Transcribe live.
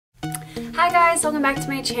Hi guys, welcome back to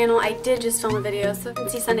my channel. I did just film a video, so if you can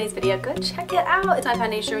see Sunday's video, go check it out. It's my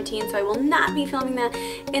foundation routine, so I will not be filming that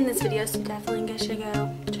in this video, so definitely go check it out.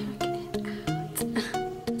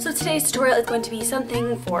 So today's tutorial is going to be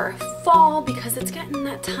something for fall because it's getting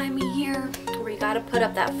that time of year where you gotta put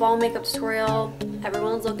up that fall makeup tutorial.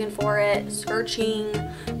 Everyone's looking for it, searching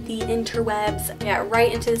the interwebs. Yeah,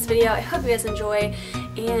 right into this video. I hope you guys enjoy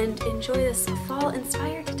this fall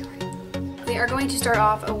inspired tutorial. We are going to start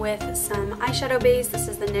off with some eyeshadow base. This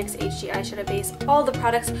is the NYX HD eyeshadow base. All the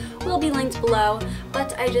products will be linked below,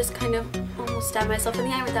 but I just kind of almost stabbed myself in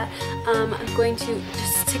the eye with that. I'm going to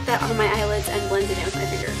just stick that on my eyelids and blend it in with my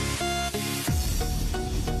finger.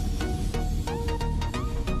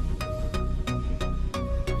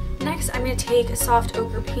 Next, I'm going to take a Soft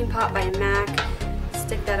Ochre Paint Pot by MAC,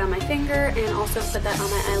 stick that on my finger, and also put that on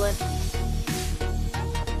my eyelid.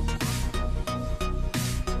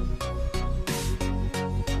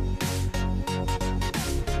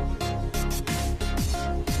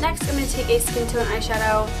 Next, I'm going to take a skin tone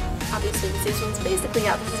eyeshadow. Obviously, this one's basically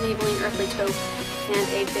out. This is Maybelline Earthly Taupe and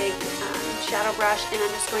a big shadow brush, and I'm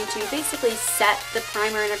just going to basically set the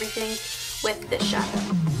primer and everything with this shadow.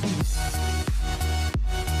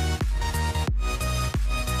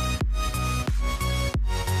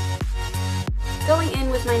 Going in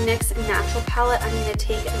with my NYX Natural Palette, I'm going to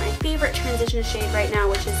take my favorite transition shade right now,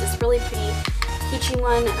 which is this really pretty peachy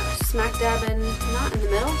one, smack dab in, not in the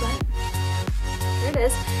middle, but here it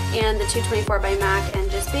is, and the 224 by MAC,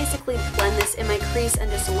 and just basically blend this in my crease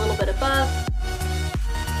and just a little bit above.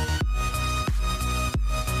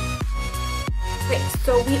 Okay,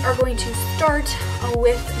 so we are going to start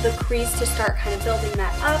with the crease to start kind of building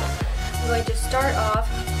that up. I'm going to start off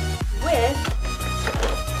with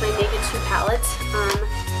my Naked 2 palette,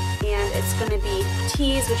 and it's going to be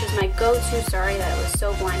Tease, which is my go-to. Sorry that it was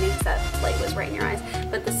so blinding because that light was right in your eyes,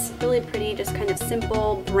 but this is really pretty, just kind of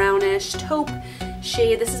simple brownish taupe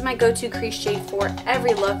shade. This is my go-to crease shade for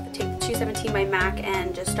every look. Take the 217 by MAC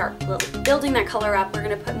and just start building that color up. We're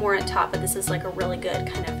going to put more on top, but this is like a really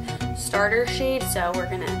good kind of starter shade, so we're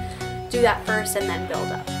going to do that first and then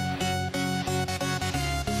build up.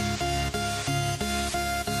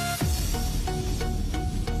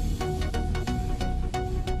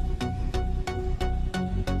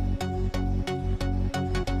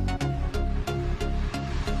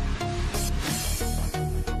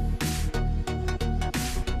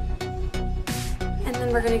 And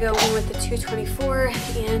then we're going to go in with the 224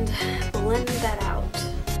 and blend that out.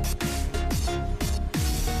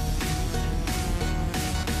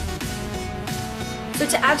 So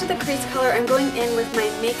to add to the crease color, I'm going in with my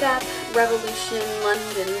Makeup Revolution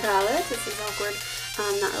London palette. This is awkward,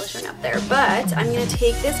 not really showing up there, but I'm going to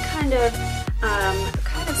take this kind of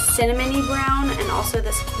cinnamony brown and also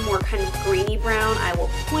this more kind of grainy brown. I will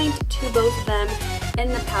point to both of them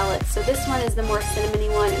in the palette. So this one is the more cinnamony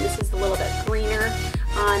one, and this is a little bit greener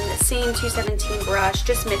on the same 217 brush.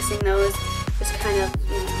 Just mixing those, just kind of,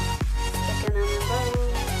 you know, sticking them in both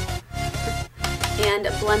and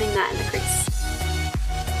blending that in the crease.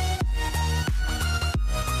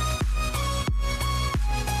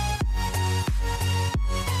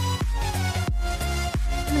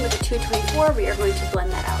 And with the 224, we are going to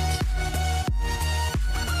blend that out.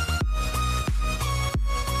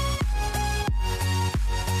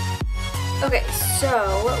 Okay,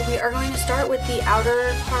 so we are going to start with the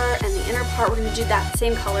outer part and the inner part. We're going to do that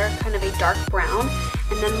same color, kind of a dark brown,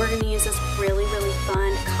 and then we're going to use this really, really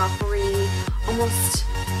fun, coppery, almost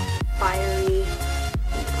fiery,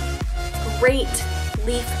 great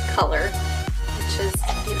leaf color, which is,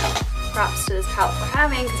 you know, props to this palette for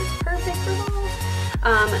having because it's perfect for fall.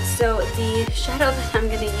 So the shadow that I'm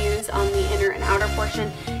going to use on the inner and outer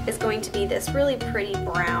portion is going to be this really pretty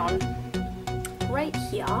brown right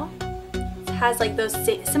here. Has like those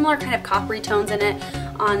similar kind of coppery tones in it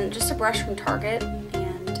on just a brush from Target,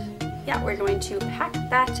 and yeah, we're going to pack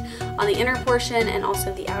that on the inner portion and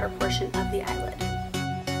also the outer portion of the eyelid.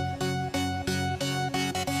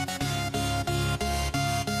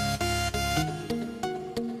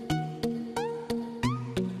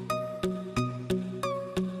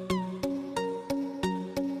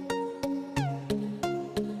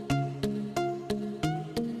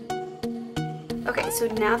 Okay, so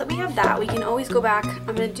now that we have that, we can always go back.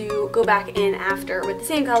 I'm going to go back in after with the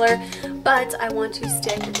same color, but I want to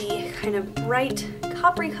stick the kind of bright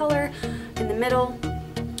coppery color in the middle.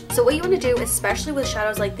 So what you want to do, especially with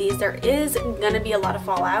shadows like these, there is going to be a lot of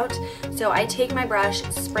fallout. So I take my brush,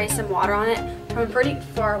 spray some water on it from pretty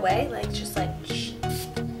far away, like just like,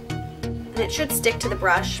 and it should stick to the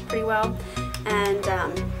brush pretty well. And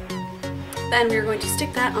then we're going to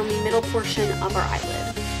stick that on the middle portion of our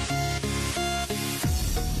eyelid.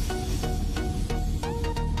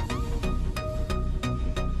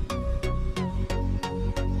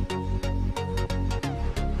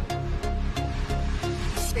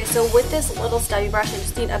 So with this little stubby brush, I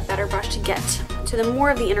just need a better brush to get to the more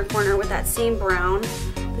of the inner corner with that same brown,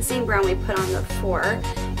 the same brown we put on before.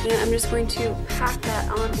 And I'm just going to pack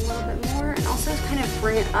that on a little bit more and also kind of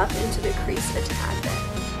bring it up into the crease a tad bit.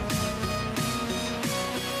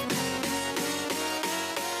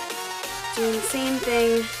 Doing the same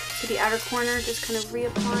thing to the outer corner, just kind of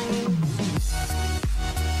reapplying.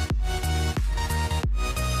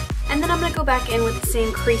 And then I'm going to go back in with the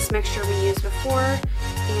same crease mixture we used before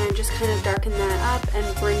and just kind of darken that up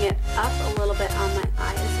and bring it up a little bit on my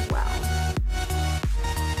eye as well.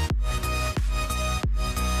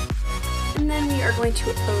 And then we are going to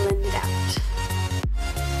blend it out.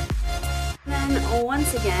 And then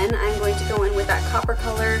once again, I'm going to go in with that copper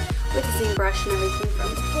color with the same brush and everything from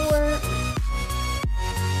before.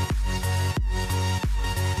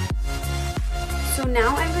 So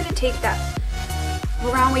now I'm going to take that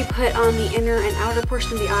brown we put on the inner and outer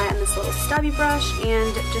portion of the eye on this little stubby brush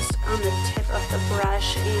and just on the tip of the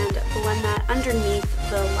brush and blend that underneath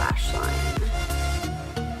the lash line.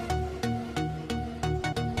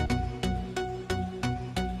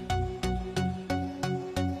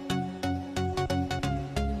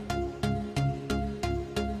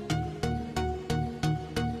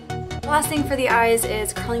 Last thing for the eyes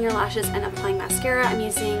is curling your lashes and applying mascara. I'm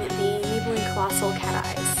using the Maybelline Colossal Cat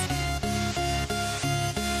Eyes.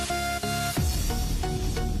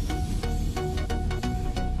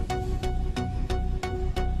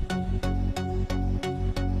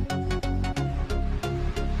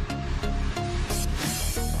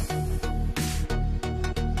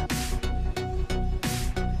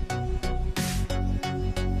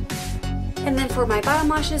 And then for my bottom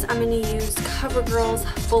lashes, I'm going to use CoverGirl's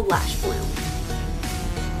Full Lash Bloom.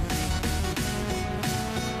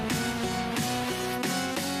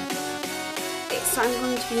 Okay, so I'm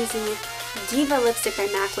going to be using Diva lipstick by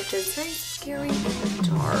MAC, which is very scary and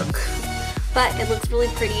dark, but it looks really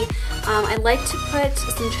pretty. I like to put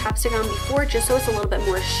some chapstick on before, just so it's a little bit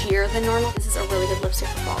more sheer than normal. This is a really good lipstick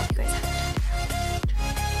for fall if you guys haven't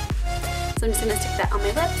tried it out. So I'm just going to stick that on my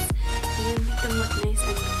lips and make them look nice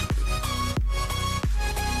and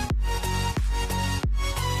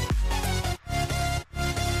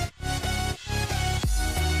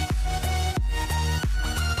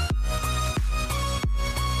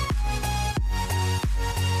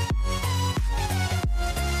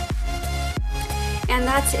And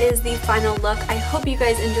that is the final look. I hope you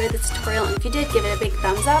guys enjoyed this tutorial, and if you did, give it a big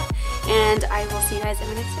thumbs up, and I will see you guys in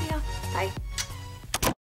my next video. Bye.